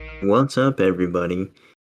What's up, everybody?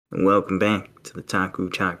 And welcome back to the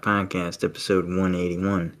Taku Talk Podcast, episode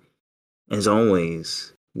 181. As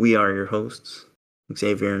always, we are your hosts,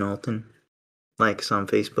 Xavier and Alton. Like us on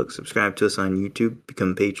Facebook, subscribe to us on YouTube,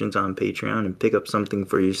 become patrons on Patreon, and pick up something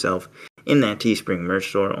for yourself in that Teespring merch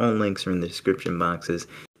store. All links are in the description boxes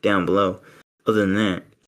down below. Other than that,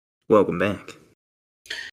 welcome back.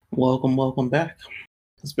 Welcome back.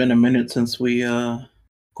 It's been a minute since we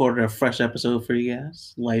recorded a fresh episode for you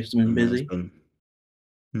guys. Life's been busy.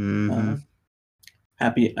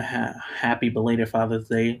 Happy belated Father's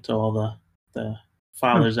Day to all the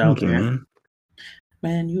fathers out there.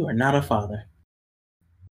 Man, you are not a father.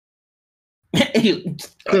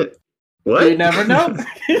 What? You never know.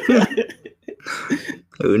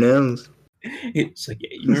 Who knows? It's like,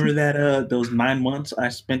 you remember that those 9 months I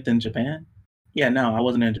spent in Japan? Yeah, no, I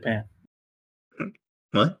wasn't in Japan.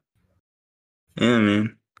 What? Yeah,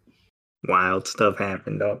 man. Wild stuff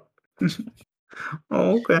happened, dog.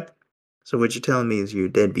 Oh, okay. So what you're telling me is you're a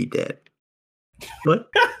deadbeat dad. What?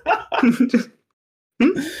 Could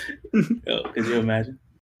you imagine?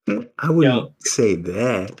 I wouldn't say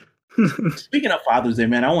that. Speaking of Father's Day,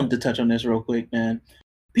 man, I wanted to touch on this real quick, man.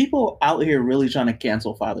 People out here really trying to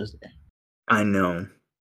cancel Father's Day. I know.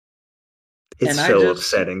 It's so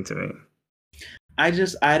upsetting to me. I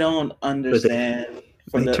don't understand.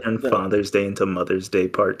 They turned Father's Day into Mother's Day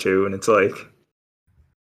Part 2, and it's like,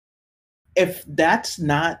 if that's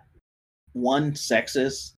not one,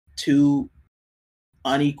 sexist, two,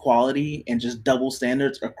 inequality, and just double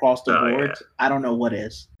standards across the board, yeah. I don't know what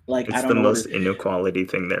is. Like, it's the most inequality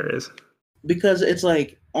thing there is. Because it's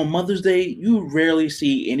like, on Mother's Day, you rarely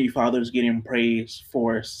see any fathers getting praised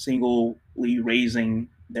for singly raising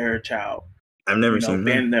their child. I've never seen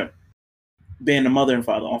that. Being a mother and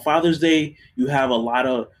father. On Father's Day, you have a lot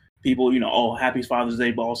of people, happy Father's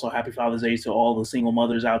Day, but also happy Father's Day to all the single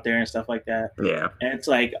mothers out there and stuff like that. Yeah. And it's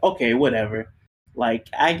like, okay, whatever. Like,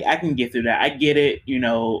 I can get through that. I get it.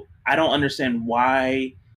 I don't understand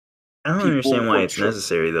why. I don't understand why it's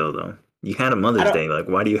necessary, though. You had a Mother's Day. Like,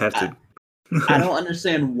 why do you have to? I don't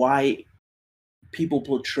understand why people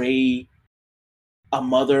portray a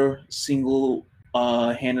mother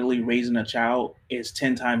handedly raising a child is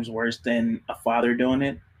 10 times worse than a father doing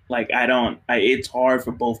it. Like, it's hard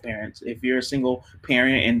for both parents. If you're a single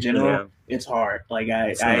parent in general, it's hard. Like,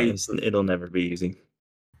 it'll never be easy.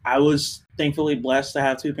 I was thankfully blessed to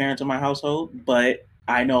have two parents in my household, but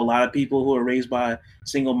I know a lot of people who are raised by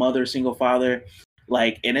single mother, single father,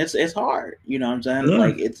 like, and it's hard. You know what I'm saying? Yeah.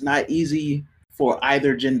 Like, it's not easy for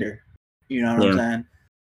either gender. You know what I'm saying?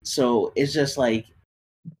 So it's just like,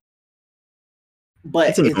 but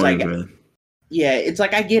it's like, it's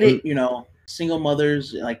like, I get it, single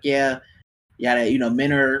mothers, like,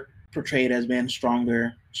 men are portrayed as being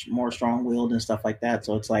stronger, more strong-willed and stuff like that.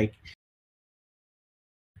 So it's like,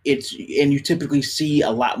 and you typically see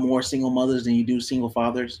a lot more single mothers than you do single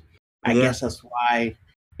fathers. I guess that's why,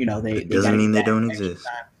 they doesn't mean they don't exist.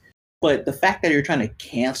 Time. But the fact that you're trying to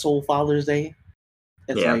cancel Father's Day,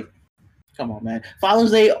 it's like, come on, man.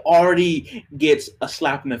 Father's Day already gets a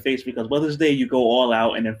slap in the face because Mother's Day, you go all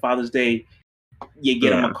out, and then Father's Day, you get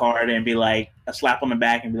them a card and be like, a slap on the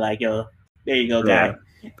back and be like, yo, there you go, guy.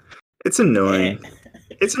 It's annoying.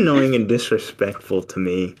 It's annoying and disrespectful to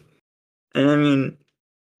me. And I mean,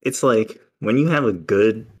 it's like, when you have a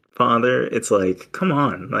good father, it's like, come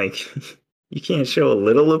on, like, you can't show a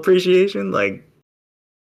little appreciation? Like,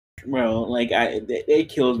 bro, like, it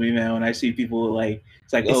kills me, man, when I see people, like,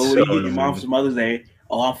 it's like, what do you get your mom for Mother's Day?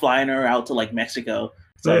 Oh, I'm flying her out to, like, Mexico.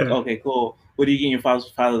 It's like, okay, cool. What do you get your father's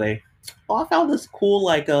for Father's Day? Oh, I found this cool,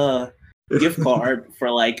 like, gift card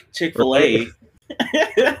for, like, Chick-fil-A.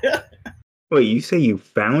 Wait, you say you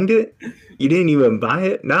found it? You didn't even buy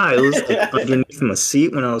it? Nah, it was underneath my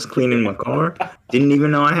seat when I was cleaning my car. Didn't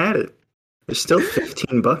even know I had it. There's still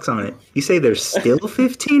 $15 on it. You say there's still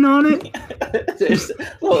 15 on it? It was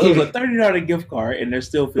a $30 gift card, and there's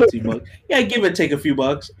still $15. Yeah, give it, take a few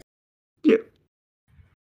bucks. Yeah.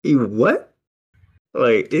 What?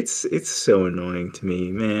 Like, it's so annoying to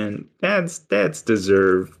me, man. Dads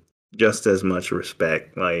deserve just as much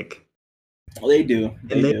respect. Like, well, they do.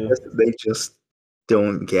 They just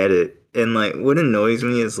don't get it. And, like, what annoys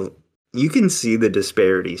me is you can see the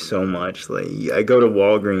disparity so much. Like, I go to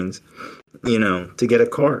Walgreens, to get a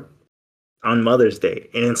card on Mother's Day,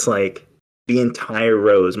 and it's like the entire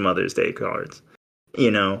row is Mother's Day cards.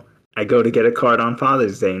 I go to get a card on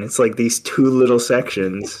Father's Day, and it's like these two little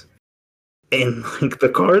sections, and, like, the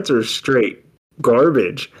cards are straight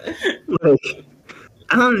garbage. Like,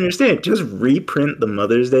 I don't understand. Just reprint the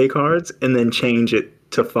Mother's Day cards and then change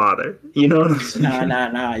it to father. You know what I'm saying?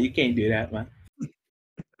 Nah. You can't do that, man.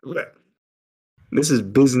 This is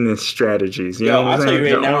business strategies. You know Yo, what I'm I'll tell you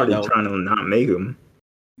saying? right They're now already though, trying to not make them.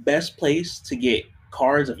 best place to get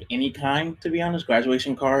cards of any kind, to be honest,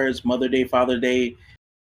 graduation cards, Mother Day, Father Day,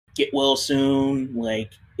 get well soon,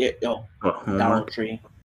 like What, Dollar Hallmark? Tree.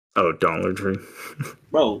 Oh, Dollar Tree.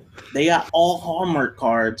 Bro, they got all Hallmark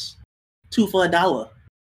cards, two for $1.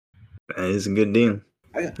 That is a good deal.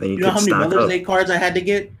 Then you You know could how many stock Mother's up. Day cards I had to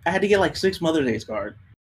get? I had to get like 6 Mother's Day cards.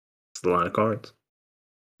 It's a lot of cards.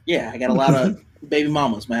 Yeah, I got a lot of baby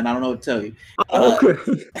mamas, man. I don't know what to tell you. Oh,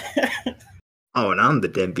 okay. Oh, and I'm the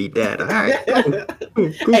deadbeat dad. All right.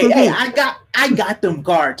 Hey, I got them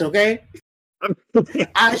cards, okay?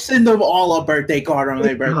 I send them all a birthday card on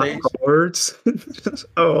their birthdays. Cards.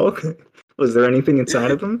 Oh, okay. Was there anything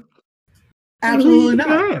inside of them? Absolutely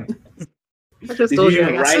not. I just told you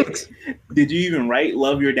I got 6. Did you even write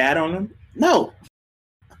 "Love Your Dad" on them? No.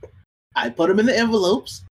 I put them in the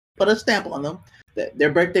envelopes, put a stamp on them.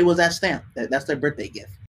 Their birthday was that stamp. That's their birthday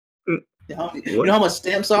gift. You know how much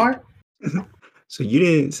stamps are? So you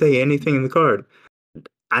didn't say anything in the card.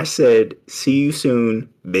 I said, "See you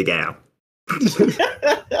soon, Big Al."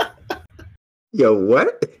 Yo,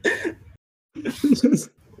 what?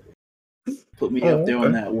 Put me up there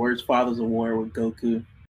on that Words Fathers of War with Goku.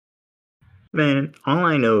 Man, all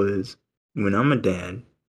I know is when I'm a dad,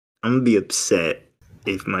 I'm gonna be upset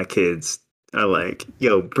if my kids are like,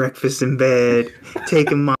 yo, breakfast in bed,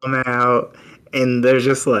 taking mom out, and they're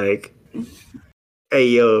just like, hey,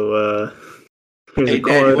 yo, here's Hey, a Dad,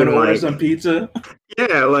 card. you want to and order like, some pizza?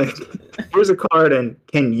 yeah, like, here's a card, and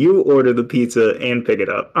can you order the pizza and pick it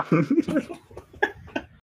up?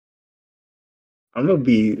 I'm gonna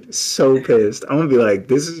be so pissed. I'm gonna be like,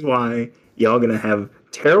 this is why y'all gonna have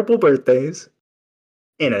terrible birthdays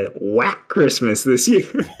and a whack Christmas this year.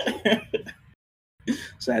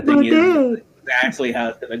 Sad thing is exactly how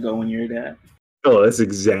it's gonna go when you're a dad. Oh, that's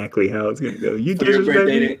exactly how it's gonna go. You For your disrespect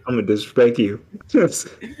birthday, me, I'm gonna disrespect you.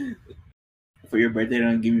 For your birthday, I'm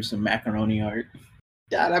gonna give you some macaroni art.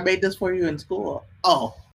 Dad, I made this for you in school.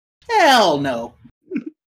 Oh, hell no.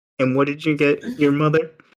 And what did you get your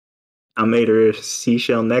mother? I made her a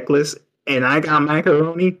seashell necklace, and I got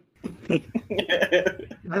macaroni. I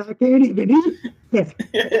can't even eat.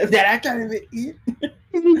 That I can't even eat.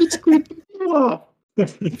 It's creepy.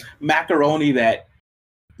 Macaroni that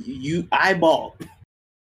I bought.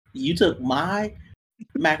 You took my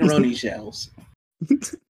macaroni shells,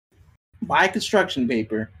 my construction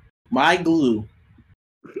paper, my glue,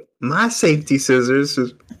 my safety scissors.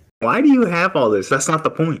 Why do you have all this? That's not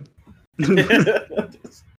the point.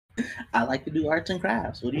 I like to do arts and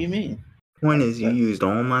crafts. What do you mean? Point is, you used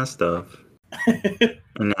all my stuff,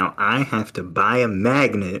 and now I have to buy a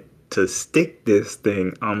magnet to stick this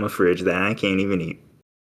thing on my fridge that I can't even eat.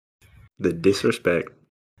 The disrespect.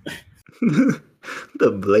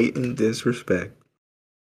 The blatant disrespect.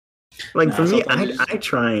 Like, for me,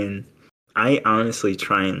 I honestly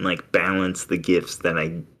try and like balance the gifts that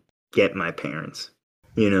I get my parents,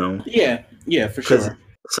 you know? Yeah, for sure.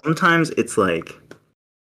 Sometimes it's like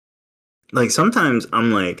sometimes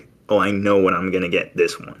I'm like, oh, I know what I'm gonna get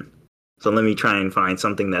this one. So let me try and find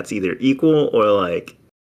something that's either equal or like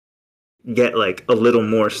get like a little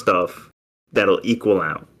more stuff that'll equal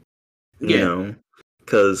out. You know?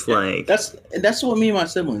 Because like that's what me and my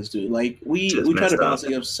siblings do. Like we try to balance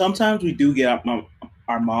it. Sometimes we do get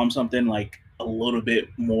our mom something like a little bit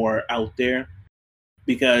more out there,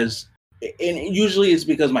 because and usually it's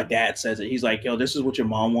because my dad says it. He's like, "Yo, this is what your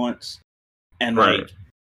mom wants," and like,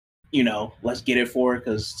 you know, let's get it for her,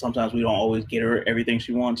 because sometimes we don't always get her everything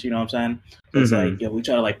she wants. You know what I'm saying? So it's like, yeah, we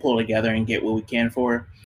try to like pull together and get what we can for her.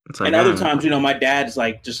 Like, and other times, you know, my dad's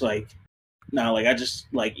like just like, no, like I just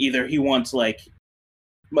like either he wants like.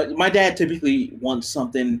 But my dad typically wants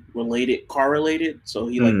something car related, so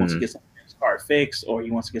he like wants to get something to his car fixed, or he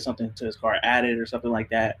wants to get something to his car added, or something like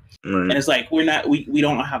that. And it's like we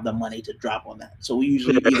don't have the money to drop on that, so we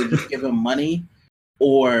usually either just give him money,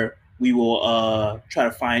 or we will try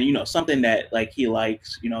to find, you know, something that like he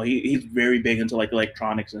likes. You know, he's very big into like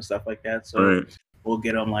electronics and stuff like that, so we'll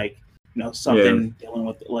get him like, you know, something dealing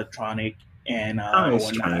with electronic and I was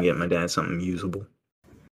trying to get my dad something usable.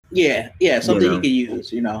 Yeah, something you can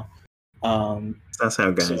use, you know. That's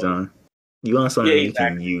how guys are. You want something you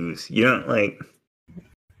can use. You don't like,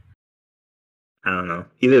 I don't know,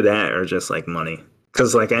 either that or just like money.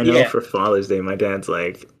 Because like I know for Father's Day, my dad's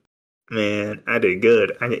like, man, I did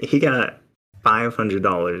good. He got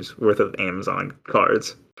 $500 worth of Amazon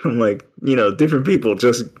cards from like, you know, different people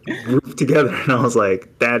just grouped together, and I was like,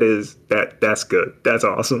 that's good. That's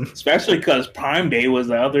awesome. Especially because Prime Day was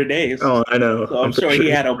the other day. Oh, I know. So I'm sure he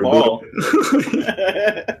had a ball.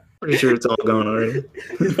 Pretty sure it's all gone already.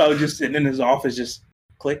 He's probably just sitting in his office, just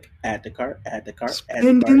click, add the cart, add the cart, add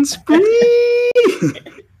the Spending cart. spree.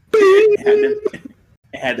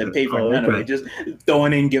 Had to pay for Oh, none of okay. it. Just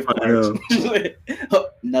throwing in gift I cards. know.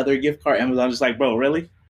 Another gift card. Amazon just like, bro, really?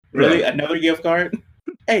 Really? Yeah. Another gift card?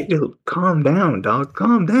 Hey, Yo, calm down, dog.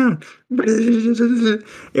 Calm down.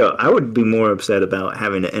 Yo, I would be more upset about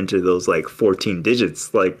having to enter those like 14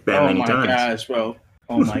 digits like that oh many my times. gosh, bro.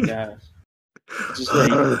 Oh my gosh. Just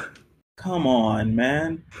like, come on,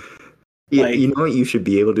 man. Yeah, Like, you know what you should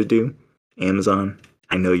be able to do? Amazon,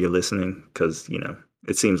 I know you're listening because,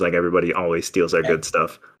 it seems like everybody always steals our good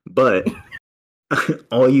stuff. But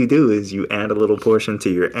all you do is you add a little portion to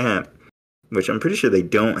your app, which I'm pretty sure they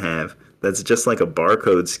don't have. That's just like a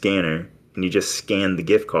barcode scanner, and you just scan the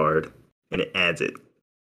gift card, and it adds it.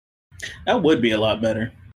 that would be a lot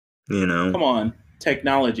better. You know? Come on.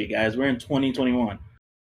 Technology, guys. We're in 2021.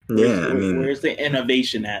 Yeah, I mean, Where's the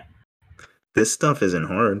innovation at? this stuff isn't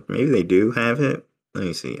hard. Maybe they do have it. Let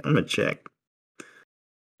me see. I'm gonna check.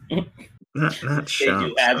 Not They shop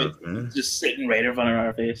do have stuff, it man. just sitting right in front of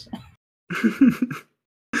our face.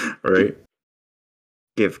 Right?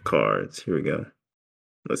 Gift cards. Here we go.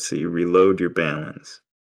 Let's see. Reload your balance.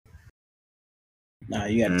 Nah,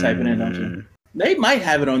 you got to type it in, don't you? They might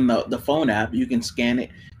have it on the phone app. You can scan it.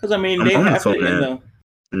 Because, I mean, I'm they on the have it phone in app.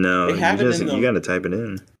 No, they have it in you gotta type it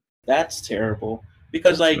in. That's terrible.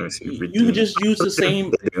 Because, like, Let me see. you Redeem. could just use the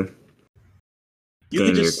same. They do. You Scan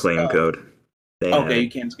could your just. claim code. They have Okay, it. you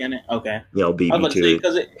can't scan it? Okay. Y'all beat I was me about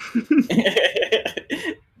to say, to because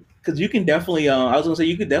because you can definitely, I was going to say,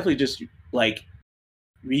 you could definitely just, like,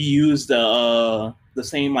 reuse the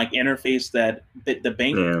same, like, interface that the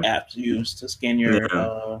bank Yeah. apps use to scan your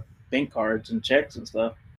Yeah. bank cards and checks and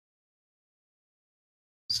stuff.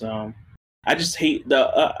 So I just hate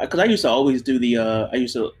the because I used to always do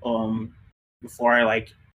before I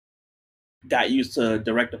like got used to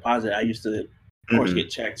direct deposit. I used to of course Mhm. get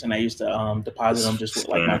checks and I used to deposit them just with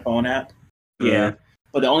like Scan my it. phone app. Yeah. Yeah.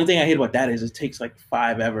 But the only thing I hate about that is it takes like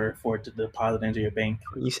 5 ever for it to deposit into your bank.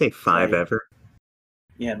 You say 5 Like- ever?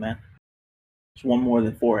 Yeah, man. It's one more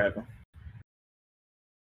than 4 ever.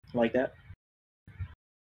 Like that.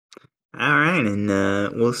 All right, and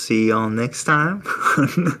we'll see y'all next time.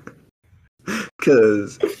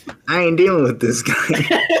 Cause I ain't dealing with this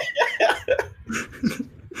guy.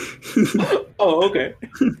 Oh, okay.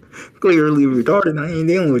 Clearly retarded. I ain't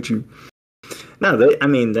dealing with you. No,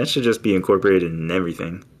 that should just be incorporated in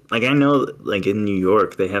everything. Like I know, like in New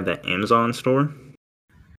York, they have that Amazon store,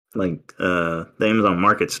 like the Amazon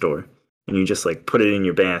Market store, and you just like put it in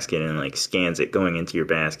your basket and like scans it going into your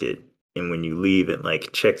basket, and when you leave, it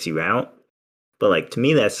like checks you out. But like to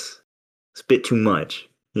me, it's a bit too much.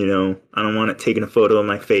 You know, I don't want it taking a photo of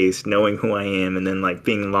my face, knowing who I am, and then like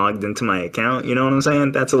being logged into my account. You know what I'm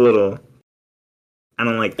saying? That's a little. I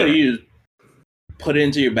don't like So that. you put it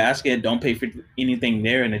into your basket, don't pay for anything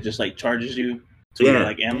there, and it just like charges you to your Yeah.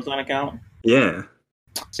 like Amazon account. Yeah,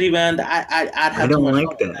 See, man, I'd have I too don't much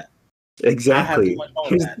like fun with that. Exactly. too much fun with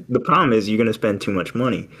Here's that. the problem is you're gonna spend too much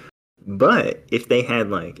money. But if they had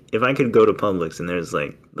like, if I could go to Publix and there's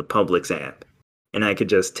like the Publix app, and I could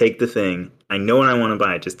just take the thing, I know what I want to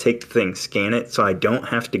buy, just take the thing, scan it, so I don't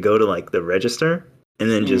have to go to like the register and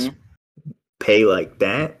then just pay like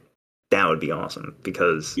that. That would be awesome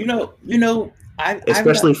because You know,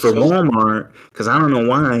 especially for Walmart, because I don't know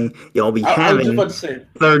why y'all be I was just having about to say.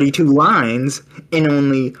 32 lines and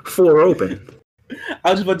only 4 open.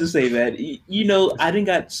 I was about to say that. You know, I didn't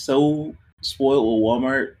got so spoiled with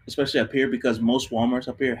Walmart, especially up here, because most Walmarts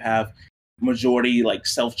up here have majority like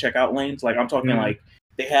self checkout lanes. Like I'm talking Mhm. like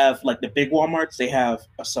they have like the big Walmarts, they have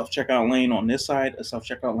a self checkout lane on this side, a self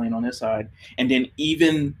checkout lane on this side, and then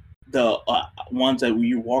even the ones that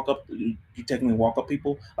you walk up, you technically walk up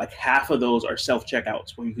people. Like half of those are self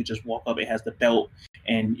checkouts where you could just walk up. It has the belt,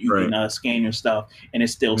 and you can scan your stuff, and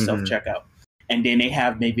it's still self checkout. And then they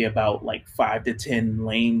have maybe about like 5 to 10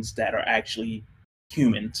 lanes that are actually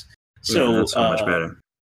humans. So that's so much better.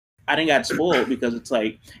 I didn't got spoiled because it's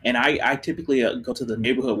like, and I typically go to the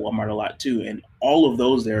neighborhood Walmart a lot too, and all of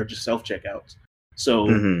those there are just self checkouts. So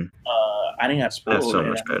I didn't got spoiled. That's so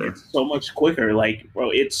much better. It's so much quicker. Like, bro,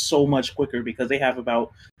 it's so much quicker because they have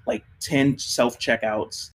about like 10 self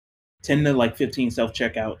checkouts, 10 to like 15 self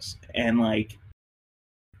checkouts, and like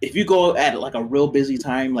if you go at like a real busy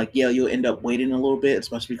time, like you'll end up waiting a little bit,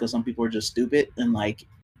 especially because some people are just stupid and like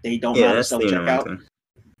they don't know how to self checkout.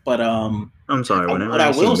 But I'm sorry, whenever what I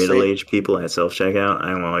I see will say- middle-aged people at self-checkout,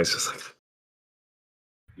 I'm always just like,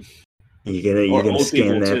 you're gonna old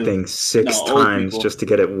scan people, that too. thing 6 No, old times people. just to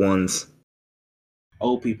get it once.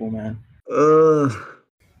 Old people, man.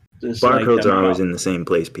 Just like Barcodes them are always out. in the same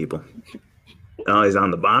place, people. They're always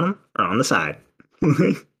on the bottom or on the side.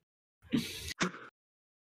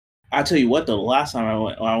 I tell you what, though, the last time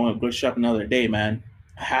I went grocery shopping the other day, man,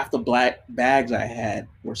 half the black bags I had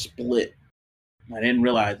were split. I didn't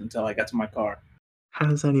realize until I got to my car. How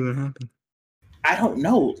does that even happen? I don't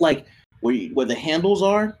know, like where the handles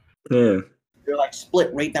are, Yeah. they're like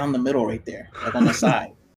split right down the middle, right there, like on the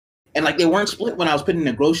side. And like they weren't split when I was putting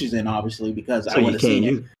the groceries in, obviously, because So I would you have can't seen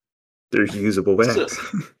use. There's usable bags.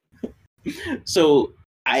 So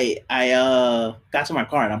I got to my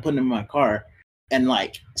car and I'm putting them in my car, and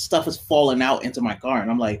like stuff is falling out into my car, and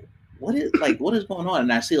I'm like, what is going on?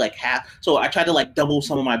 And I see like half. So I tried to like double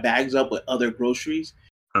some of my bags up with other groceries,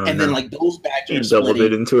 Oh, and no. then like those bags You are doubled it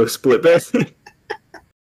splitting. into a split bag.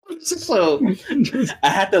 So I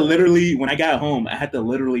had to literally, when I got home, I had to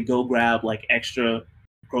literally go grab like extra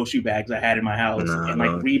grocery bags I had in my house and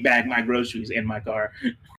like No. rebag my groceries in my car.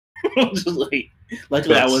 Just like,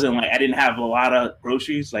 luckily I That's- wasn't like, I didn't have a lot of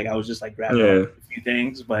groceries. Like I was just like grabbing Yeah. like, a few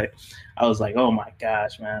things, but I was like, oh my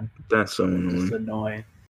gosh, man, That's so it's just annoying. annoying.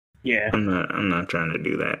 Yeah, I'm not trying to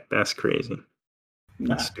do that. That's crazy.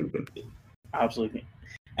 nah, That's stupid. absolutely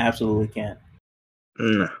can't.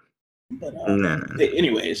 No. But No.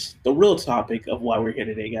 anyways, the real topic of why we're here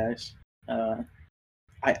today, guys.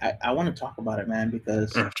 I want to talk about it, man,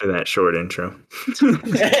 because After that short intro.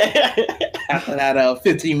 after that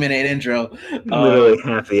 15-minute intro, Literally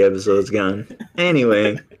half the episode's gone.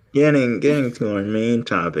 Anyway, getting to our main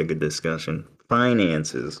topic of discussion.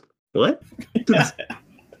 Finances. What?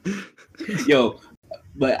 yo,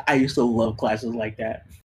 but I used to love classes like that.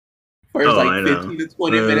 First, Oh, I like know. 15 to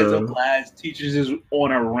 20 minutes of class, teachers is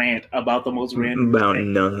on a rant about the most random About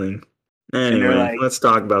thing. nothing. they're Anyway, like- let's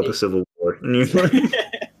talk about the Civil War. And you're like,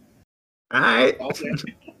 alright. Okay.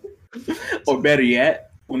 Or better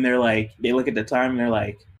yet, when they're like, they look at the time and they're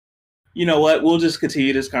like, you know what, we'll just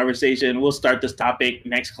continue this conversation. We'll start this topic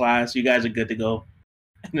next class. You guys are good to go.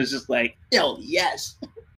 And it's just like, yo, yes.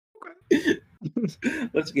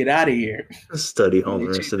 Let's get out of here. Study hall the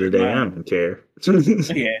rest of the day. I don't care.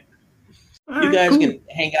 Yeah. All You right, guys cool. can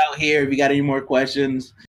hang out here if you got any more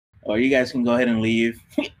questions, or you guys can go ahead and leave.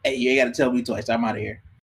 Hey, you ain't got to tell me twice. I'm out of here.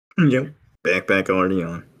 Yep. Backpack already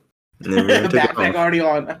on. Never even took it Backpack off. already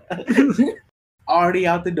on. Already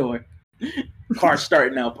out the door. Car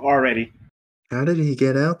starting up already. How did he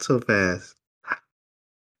get out so fast?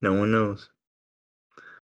 No one knows.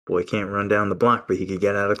 Boy can't run down the block, but he could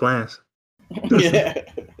get out of class. Yeah.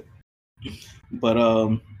 But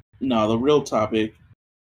no, the real topic.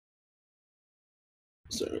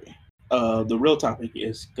 Sorry. The real topic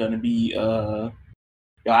is gonna be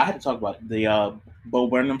yeah, I had to talk about it. The Bo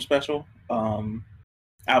Burnham special.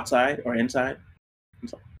 Outside or inside?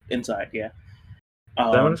 Inside, yeah. That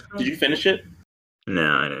what it's called? Did you finish it? No,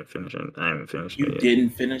 I didn't finish it. I haven't finished You it yet. didn't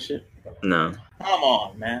finish it? No. Come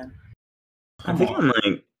on, man. I think I'm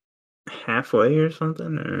like halfway or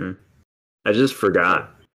something, or I just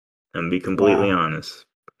forgot. And be completely honest,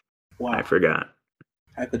 Wow. I forgot.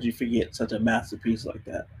 How could you forget such a masterpiece like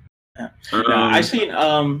that? Yeah. Um, No, I seen.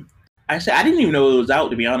 I didn't even know it was out.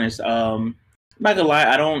 To be honest, I'm not gonna lie.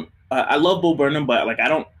 I don't. I love Bo Burnham, but like I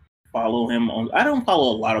don't follow him on. I don't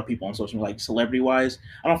follow a lot of people on social media, like celebrity wise.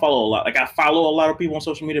 I don't follow a lot. Like I follow a lot of people on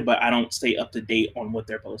social media, but I don't stay up to date on what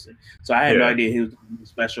they're posting. So I had no Yeah. idea he was doing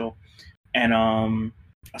special. And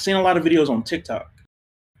I seen a lot of videos on TikTok,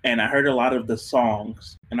 and I heard a lot of the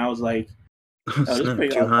songs, and I was like, this Snap,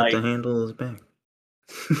 pretty too hot like- to handle his back.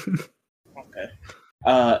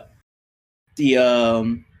 okay.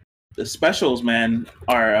 The specials, man,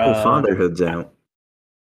 are Fatherhood's out.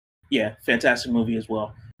 yeah, fantastic movie as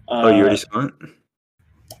well. Oh, you already saw it?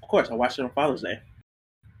 Of course, I watched it on Father's Day.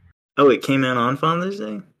 Oh, it came out on Father's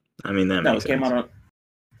Day? I mean, that No, makes it came sense. out on.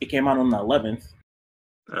 It came out on the 11th,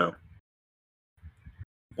 Oh,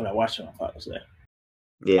 but I watched it on Father's Day.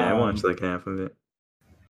 yeah, I watched like half of it.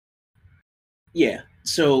 Yeah,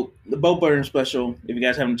 so the Bo Burnham special, if you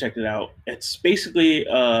guys haven't checked it out, it's basically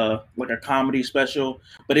like a comedy special,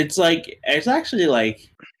 but it's actually like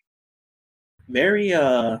very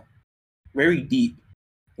very deep.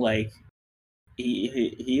 Like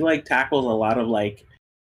he like tackles a lot of like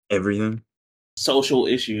Everything? social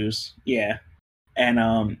issues. Yeah.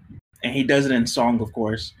 And he does it in song, of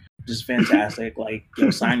course, which is fantastic. Like, yo,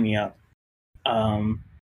 sign me up.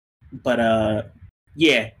 But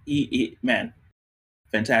yeah, he man,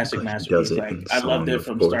 fantastic He masterpiece. does it Like in I loved song, it of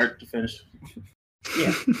from course. start to finish.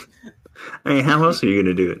 Yeah. I mean, how else are you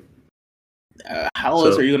going to do it? How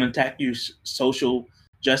else So- are you going to tackle social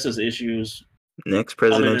justice issues? Next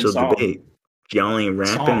presidential song. debate. Y'all ain't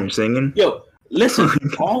rapping Song. or singing? Yo, listen,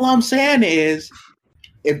 all I'm saying is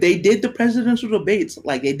if they did the presidential debates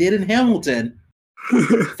like they did in Hamilton,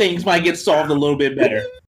 things might get solved a little bit better.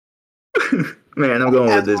 Man, I'm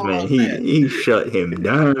going with this man. He shut him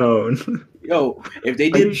down. Yo, if they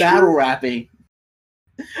did battle rapping,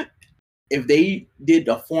 if they did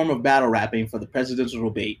a form of battle rapping for the presidential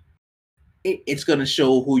debate, it's going to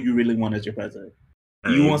show who you really want as your president.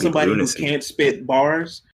 You want somebody who can't spit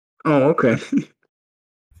bars? Oh, okay.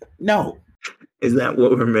 No. Is that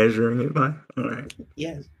what we're measuring it by? All right.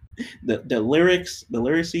 Yes. The lyrics, the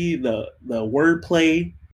lyricy, the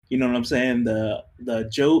wordplay, you know what I'm saying? The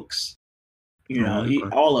jokes, you know,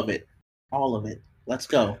 all of it. All of it. Let's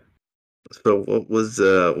go. So what was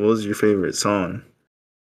your favorite song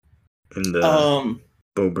in the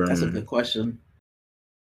Bo Burnham? That's a good question.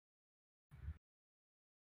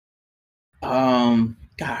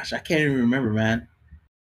 Gosh, I can't even remember, man.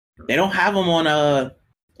 They don't have them on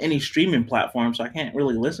any streaming platform, so I can't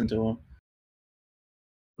really listen to them.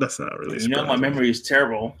 That's not really. You know, my memory is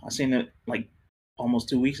terrible. I seen it like almost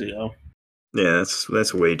 2 weeks ago. Yeah,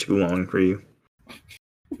 that's way too long for you.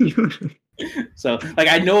 So, like,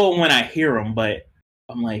 I know when I hear him, but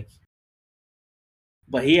I'm like,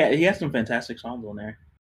 but he has some fantastic songs on there.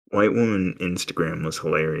 White Woman Instagram was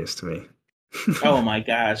hilarious to me. Oh my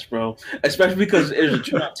gosh, bro! Especially because there's a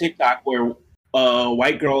trend on TikTok where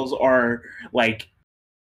white girls are like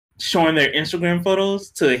showing their Instagram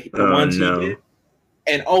photos to the ones he did,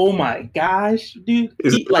 and oh my gosh, dude!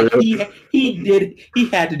 He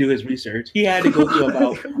had to do his research. He had to go through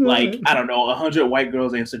about like I don't know 100 white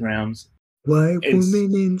girls' Instagrams. White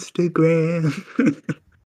woman Instagram.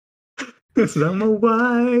 Because I'm a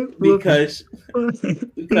white because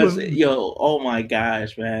yo, oh my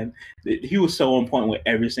gosh, man, he was so on point with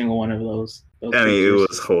every single one of those I mean, it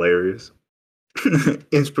was hilarious.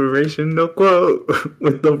 Inspirational quote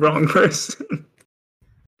with the wrong person.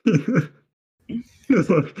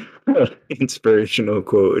 Inspirational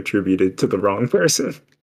quote attributed to the wrong person.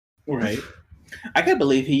 Right. I can't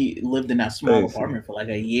believe he lived in that small apartment for like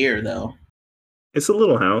a year, though. It's a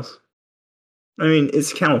little house. I mean,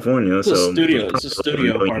 it's California, it's a studio. It's a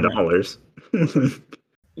studio apartment.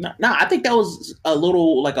 No, I think that was a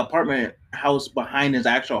little like apartment house behind his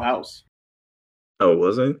actual house. Oh,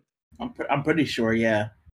 was it? I'm pretty sure. Yeah,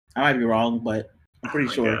 I might be wrong, but I'm pretty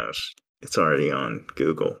sure. Gosh, it's already on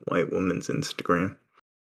Google. White woman's Instagram.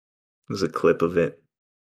 There's a clip of it.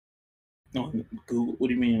 No, Google. What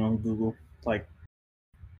do you mean on Google? Like,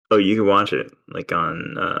 oh, you can watch it like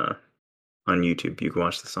on YouTube. You can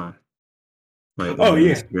watch the song. Like, oh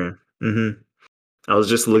yeah. Instagram. Mm-hmm. I was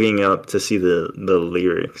just looking up to see the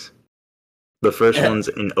lyrics. The first one's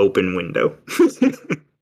an open window.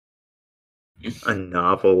 A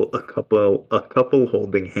novel, a couple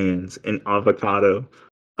holding hands, an avocado,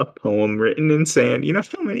 a poem written in sand. You know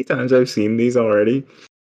how many times I've seen these already?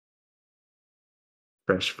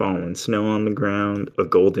 Fresh fallen snow on the ground, a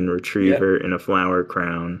golden retriever in a flower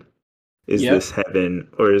crown. Is this heaven,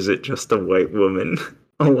 or is it just a white woman?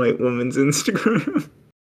 A white woman's Instagram.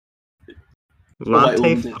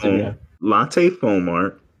 Latte foam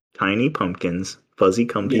art, tiny pumpkins, fuzzy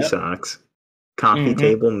comfy socks, coffee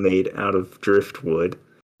table made out of driftwood,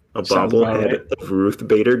 a bobblehead of Ruth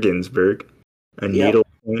Bader Ginsburg, a needle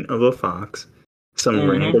point of a fox, some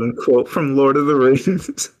random quote from Lord of the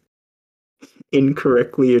Rings,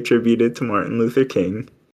 incorrectly attributed to Martin Luther King,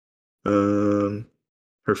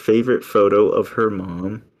 her favorite photo of her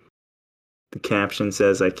mom. The caption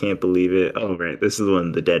says, "I can't believe it." Oh, right. This is the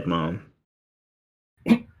one, the dead mom.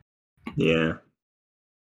 Yeah.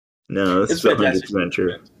 No, this is 100%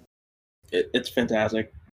 true. It's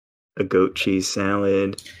fantastic. A goat cheese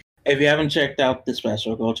salad. If you haven't checked out the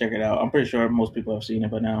special, go check it out. I'm pretty sure most people have seen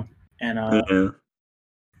it by now. And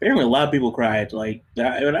apparently a lot of people cried. Like,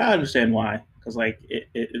 I understand why. Because, like,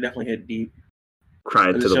 it definitely hit deep.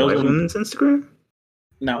 Cried to the white woman's Instagram?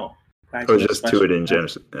 No. Or just to it in general?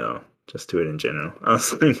 No. Just to it in general. I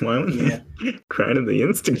was like, why would you cry to the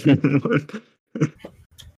Instagram one?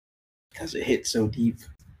 Because it hit so deep.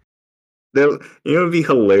 You know, it'd be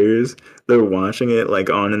hilarious. They're watching it like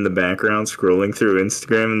on in the background, scrolling through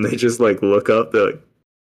Instagram, and they just like look up. They're like,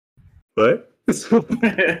 "What?"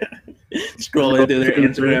 Scrolling through their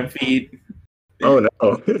Instagram feed. Oh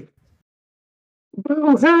no!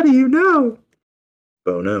 Well, how do you know?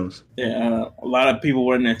 Bo knows. Yeah, a lot of people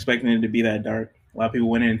weren't expecting it to be that dark. A lot of people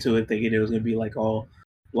went into it thinking it was going to be like all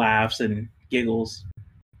laughs and giggles.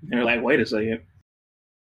 They're like, "Wait a second."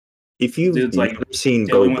 If you've never seen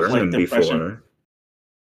Bo Burnham before,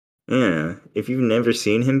 if you've never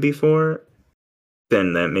seen him before,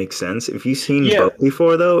 then that makes sense. If you've seen Bo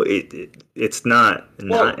before, though, it's not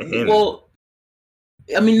him. Well,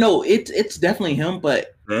 I mean, no, it's definitely him,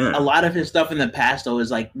 but Yeah, a lot of his stuff in the past though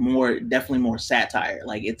is like definitely more satire.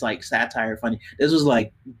 Like it's like satire funny. This was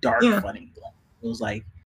like dark yeah. funny. It was like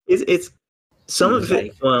It's he some was of it.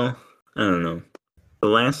 like, Well, I don't know. The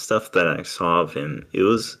last stuff that I saw of him, it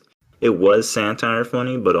was satire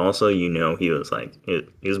funny, but also he was like he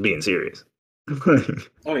was being serious.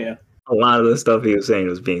 oh yeah. A lot of the stuff he was saying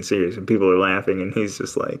was being serious, and people are laughing, and he's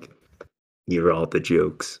just like, "You're all the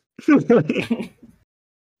jokes."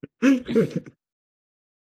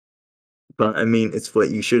 But I mean, it's what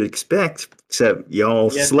you should expect. Except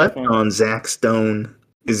y'all Yeah, slept definitely. on Zach Stone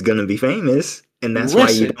is gonna be famous, and that's why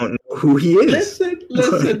you Listen, don't know who he is.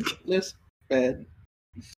 listen, man.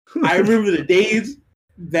 I remember the days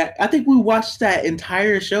that I think we watched that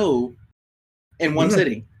entire show in one Yeah,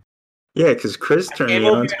 sitting. yeah. Because Chris I turned came me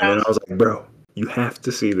over on your to it, and I house. was like, "Bro, you have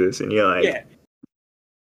to see this." And you're like, Yeah,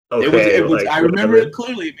 "Okay, it was. like I remember whatever." it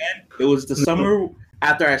clearly, man. It was the summer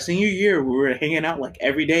after our senior year. We were hanging out like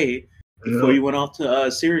every day before you No, went off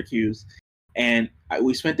to Syracuse, and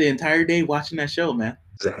we spent the entire day watching that show, man.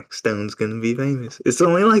 Zach Stone's gonna be famous. It's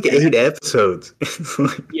only like And 8 episodes. It's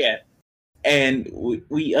like, yeah, and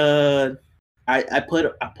we I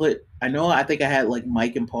know I think I had like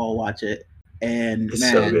Mike and Paul watch it, and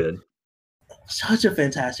it's so man, good. such a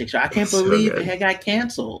fantastic show. I can't It's so believe it good. had got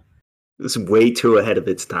canceled. It's way too ahead of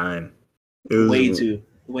its time. It was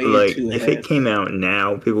Way like too if it ahead. came out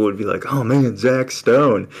now, people would be like, "Oh man, Zach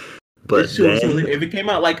Stone." This But shit was then, if it came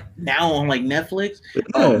out like now on like Netflix,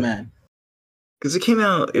 oh yeah, man, because it came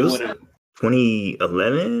out, it it was would have.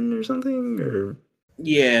 2011 or something, or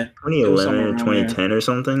Yeah, it was 2011 somewhere or around there. 2010 or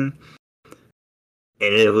something,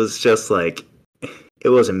 and it was just like it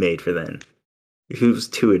wasn't made for then. He was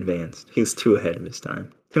too advanced. He was too ahead of his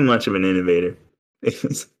time. Too much of an innovator. It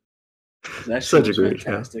was That show such a was great show.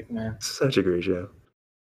 fantastic, man. Such a great show.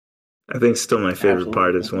 I think still my favorite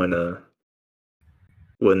part Absolutely. is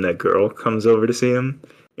when that girl comes over to see him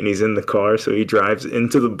and he's in the car, so he drives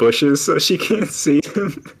into the bushes so she can't see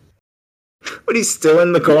him. But he's still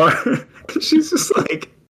in the car. And she's just like,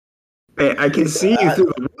 "Man, I can see you I,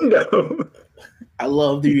 through the window." I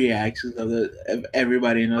love the reactions of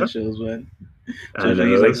everybody in those shows, man. I Especially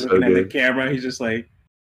know, he's like that's so looking at the good. camera, he's just like,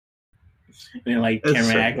 and like That's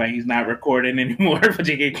camera so act like he's not recording anymore, but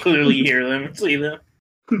you can clearly hear them and see them.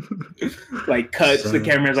 good. Like cuts, the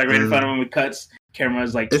camera's like right in front of him. It cuts,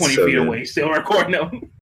 camera's like It's 20 so feet good. away, still recording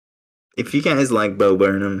them. If you guys like Bo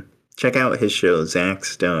Burnham, check out his show. Zach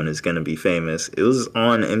Stone is gonna be famous. It was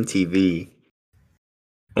on MTV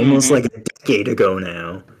almost Mm-hmm. like a decade ago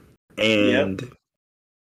now, Yep. and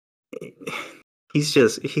he's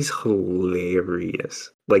hilarious.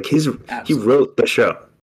 Like he Absolutely. wrote the show,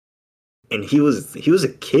 and he was a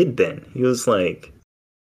kid then. He was like,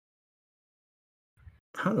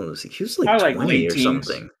 how old was he? He was like Probably like 20 late or teens.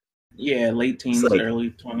 something. Yeah, late It's teens, like,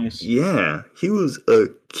 early 20s. yeah, he was a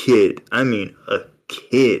kid. I mean, a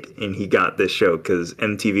kid, and he got this show because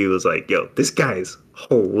MTV was like, "Yo, this guy is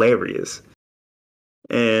hilarious,"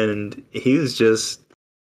 and he was just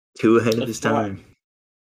too ahead of It his flopped.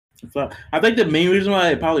 time. I think the main reason why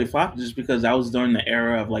it probably flopped is because that was during the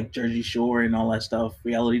era of like Jersey Shore and all that stuff,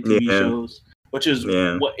 reality TV Yeah, shows, which is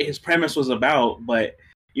yeah, what his premise was about. But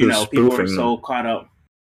he you was know, people were spoofing them. so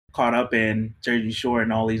caught up in Jersey Shore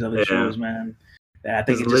and all these other Yeah, shows, man, that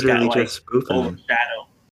I he think was it just got literally like just spoofing them. overshadowed.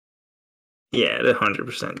 Yeah, it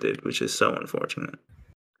 100% did, which is so unfortunate,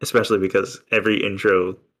 especially because every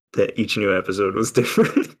intro to each new episode was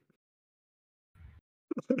different.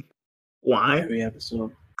 Why? Every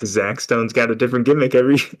episode, Because Zach Stone's got a different gimmick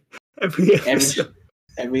every every episode.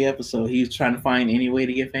 every episode, he's trying to find any way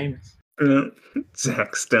to get famous. You know,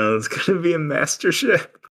 Zach Stone's gonna be a master chef,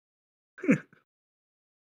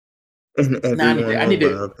 and Now everyone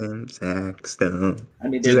will love him. Zach Stone. I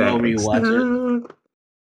need to go Zach rewatch it. Stone.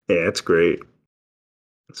 Yeah, it's great.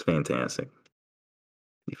 It's fantastic.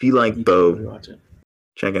 If you like Need to go Bo, rewatch it.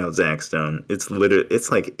 check out Zach Stone. It's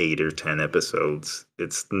like 8 or 10 episodes.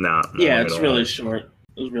 It's not long Yeah, at it's all. really short.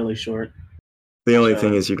 It was really short. The only So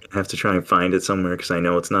thing is you're gonna have to try and find it somewhere because I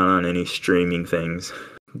know it's not on any streaming things.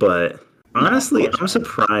 But no, of honestly, course I'm not.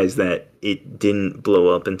 surprised that it didn't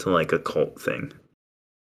blow up into like a cult thing.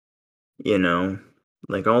 You know,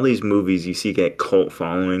 like all these movies you see get cult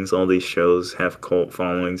followings, all these shows have cult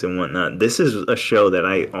followings and whatnot. This is a show that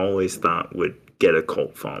I always thought would get a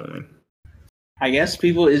cult following. I guess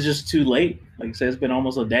people it's just too late. Like I said, it's been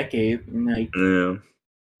almost a decade, and like Yeah,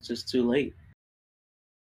 it's just too late.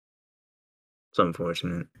 it's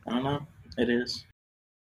unfortunate. I don't know. It is.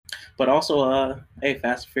 But also, hey,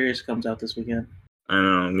 Fast and Furious comes out this weekend. I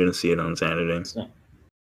know I'm gonna see it on Saturday. So,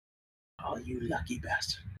 oh, you lucky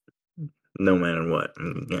bastard! no matter what.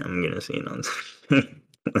 I'm gonna see it on.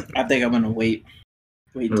 I think I'm gonna wait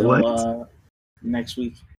What? till next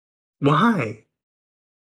week. Why?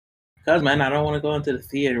 Cause man, I don't want to go into the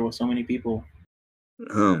theater with so many people.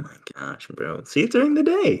 Oh my gosh, bro! See it during the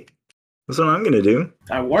day. That's what I'm gonna do.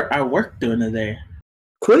 I work during the day. I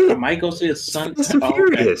Quit. might go see a Sunday. Fast and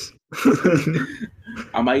Furious.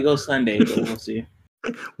 I might go Sunday, but we'll see.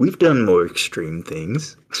 We've done more extreme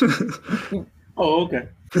things. Oh, okay.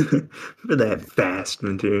 For that fast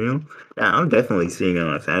material. Yeah, I'm definitely seeing it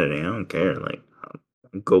on a Saturday. I don't care. Like,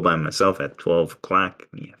 I'll go by myself at 12 o'clock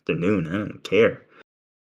in the afternoon. I don't care.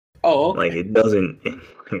 Oh, okay. Like, it doesn't.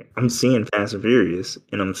 I'm seeing Fast and Furious,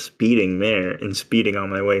 and I'm speeding there and speeding on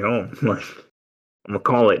my way home. Like, I'm gonna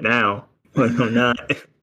call it now. Like, I'm not.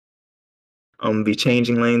 I'm gonna be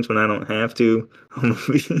changing lanes when I don't have to. I'm gonna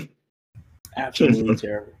be. Absolutely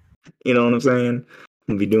terrible. You know what I'm saying? I'm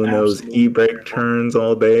gonna be doing those Absolutely e-brake terrible. turns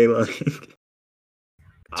all day. Like,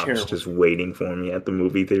 I was Terrible. just waiting for me at the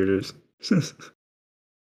movie theaters. I'm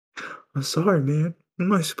sorry, man. What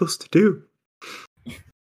am I supposed to do?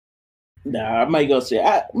 Nah, I might go see.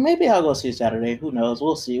 Maybe I'll go see Saturday. Who knows?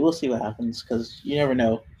 We'll see. We'll see what happens because you never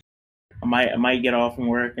know. I might get off from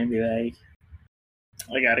work and be like,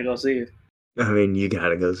 I gotta go see it. I mean, you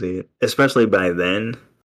gotta go see it. Especially by then,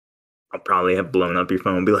 I'll probably have blown up your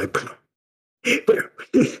phone and be like,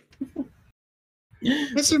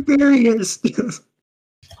 Mr. Furious.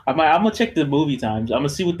 I'm gonna check the movie times. I'm gonna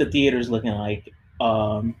see what the theater's looking like.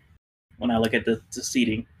 When I look at the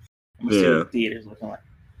seating, I'm gonna see what the theater's looking like.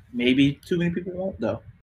 Maybe too many people won't go.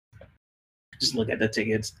 Just look at the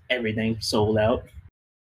tickets. Everything sold out.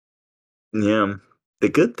 Yeah. The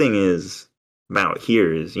good thing is about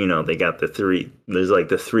here is, they got there's like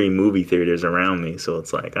the 3 movie theaters around me. So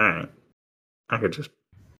it's like, all right, I could just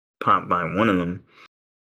pop by one of them.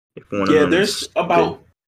 If one of them there's about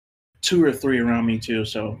 2 or 3 around me too.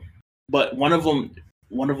 So, but one of them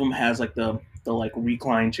has like the like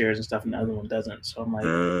recline chairs and stuff, and the other one doesn't. So I'm like,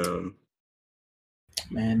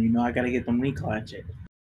 man, I gotta get them recline chairs.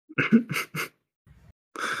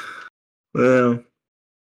 Well,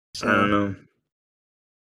 I don't know.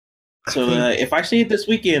 So if I see it this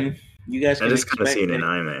weekend, you guys can I just gotta see it in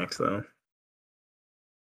IMAX though.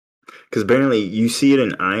 Because apparently you see it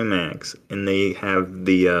in IMAX, and they have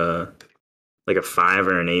the like a 5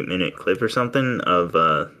 or an 8 minute clip or something of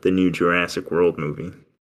the new Jurassic World movie.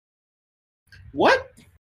 What?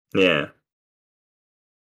 Yeah.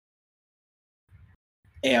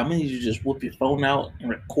 Hey, I'm gonna need you to just whip your phone out and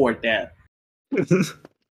record that,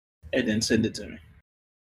 and then send it to me.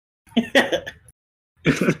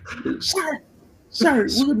 Sorry,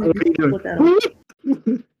 we're gonna put that on.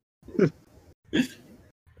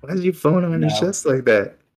 Why is your phone on your chest like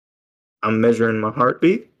that? I'm measuring my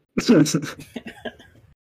heartbeat.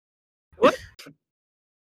 What?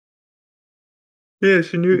 Yeah,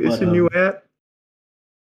 it's a new app.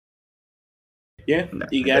 Yeah,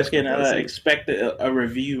 you guys can expect a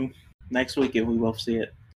review next week if we both see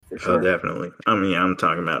it. For sure. Oh, definitely. I mean, I'm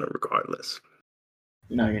talking about it regardless.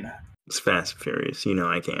 No, you're not. It's Fast and Furious.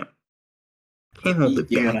 I can't hold it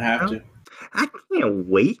back. You're gonna have to. I can't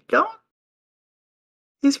wait, though.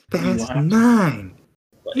 It's Fast 9.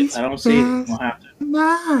 If I don't see it, we'll have to.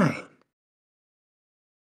 9.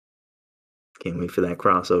 Can't wait for that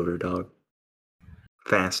crossover, dog.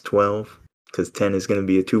 Fast 12, because 10 is going to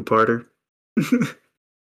be a 2-parter.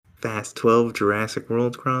 Fast 12 Jurassic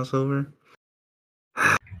World crossover.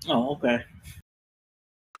 Oh, okay.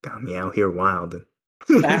 Got me out here wild.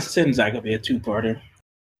 Fast 10's not going to be a 2-parter.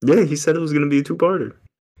 Yeah, he said it was going to be a 2-parter.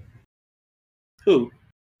 Who?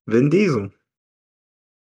 Vin Diesel.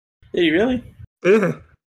 Did he really? Yeah.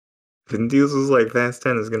 Vin Diesel's like, Fast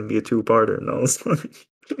 10 is going to be a 2-parter. And I was like,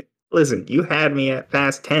 listen, you had me at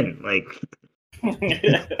Fast 10. Like,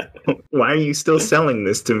 why are you still selling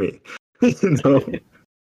this to me? Like,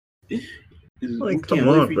 come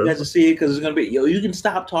on, for you guys to see it because it's going to be, you can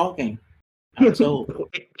stop talking. I'm sold.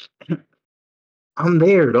 I'm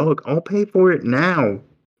there, dog. I'll pay for it now.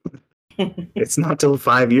 It's not till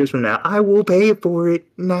 5 years from now. I will pay for it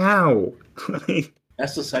now.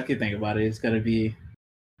 That's the second thing about it. It's going to be,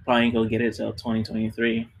 probably ain't going to get it till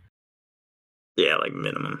 2023. Yeah, like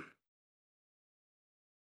minimum.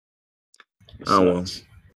 Oh,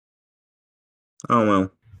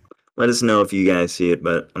 well. Let us know if you guys see it,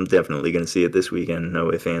 but I'm definitely going to see it this weekend.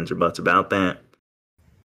 No ifs, ands, or buts about that.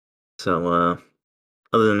 So,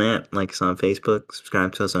 other than that, like us on Facebook,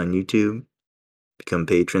 subscribe to us on YouTube, become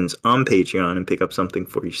patrons on Patreon, and pick up something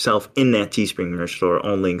for yourself in that Teespring merch store.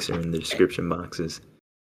 All links are in the description boxes.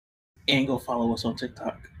 And go follow us on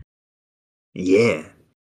TikTok. Yeah.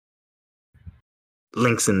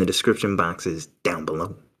 Links in the description boxes down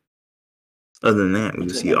below. Other than that, we will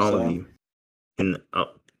Until see next all of time. you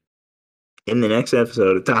in the next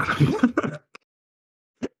episode of Talk.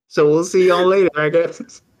 So we'll see y'all later, I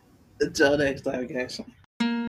guess. Until next time, guys.